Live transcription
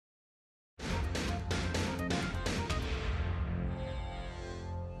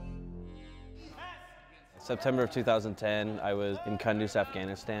September of 2010, I was in Kunduz,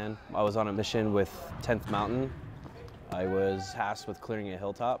 Afghanistan. I was on a mission with 10th Mountain. I was tasked with clearing a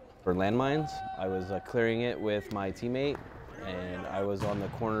hilltop for landmines. I was clearing it with my teammate, and I was on the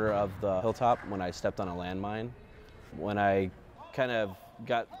corner of the hilltop when I stepped on a landmine. When I kind of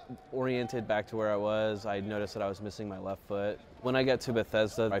got oriented back to where I was, I noticed that I was missing my left foot. When I got to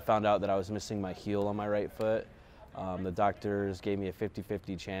Bethesda, I found out that I was missing my heel on my right foot. The doctors gave me a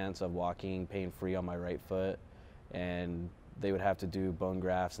 50-50 chance of walking pain-free on my right foot, and they would have to do bone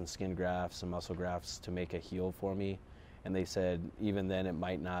grafts and skin grafts and muscle grafts to make a heel for me. And they said even then it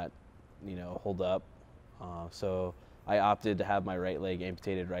might not, hold up. So I opted to have my right leg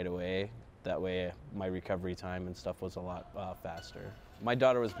amputated right away. That way my recovery time and stuff was a lot faster. My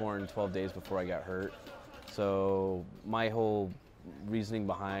daughter was born 12 days before I got hurt, so my whole reasoning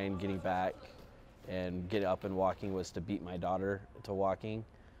behind getting back and get up and walking was to beat my daughter to walking.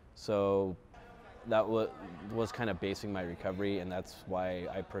 So that was kind of basing my recovery, and that's why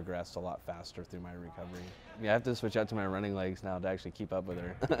I progressed a lot faster through my recovery. Yeah, I have to switch out to my running legs now to actually keep up with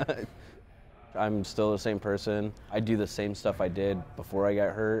her. I'm still the same person. I do the same stuff I did before I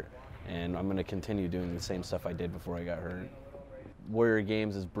got hurt, and I'm going to continue doing the same stuff I did before I got hurt. Warrior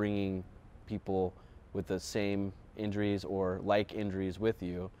Games is bringing people with the same injuries or like injuries with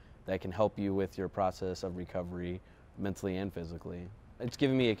you that can help you with your process of recovery mentally and physically. It's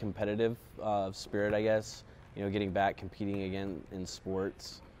given me a competitive spirit, I guess, getting back, competing again in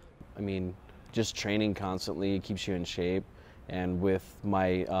sports. I mean, just training constantly keeps you in shape, and with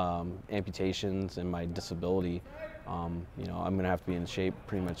my amputations and my disability, I'm going to have to be in shape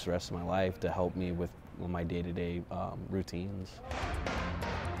pretty much the rest of my life to help me with my day-to-day routines.